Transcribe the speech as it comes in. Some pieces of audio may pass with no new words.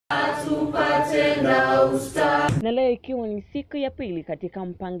tupate na ustawi. Na leo ikiwa ni siku ya pili katika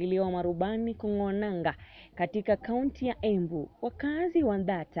mpangilio wa marubani kung'onanga katika kaunti ya Embu, wakazi wa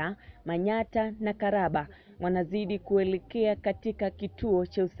Ndata, Manyata na Karaba wanazidi kuelekea katika kituo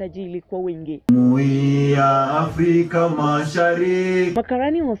cha usajili kwa wingi. Jumuiya Afrika Mashariki.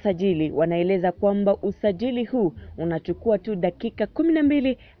 Makarani wa usajili wanaeleza kwamba usajili huu unachukua tu dakika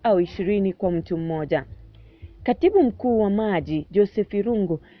 12 au 20 kwa mtu mmoja. Katibu mkuu wa maji Joseph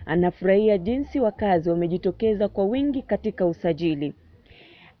Irungu anafurahia jinsi wakazi wamejitokeza kwa wingi katika usajili.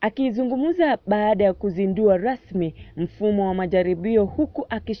 Akizungumza baada ya kuzindua rasmi mfumo wa majaribio huku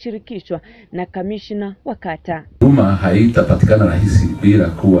akishirikishwa na kamishna wa kata. Huduma haitapatikana rahisi bila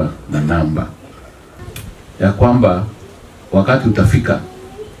kuwa na namba. Ya kwamba wakati utafika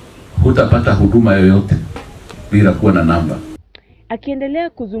hutapata huduma yoyote bila kuwa na namba. Akiendelea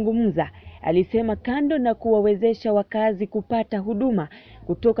kuzungumza, alisema kando na kuwawezesha wakazi kupata huduma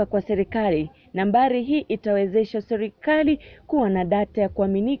kutoka kwa serikali, nambari hii itawezesha serikali kuwa na data ya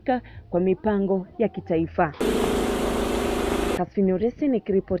kuaminika kwa mipango ya kitaifa. Kasfinuresi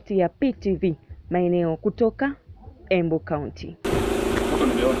nikiripotia PTV maeneo kutoka Embu County.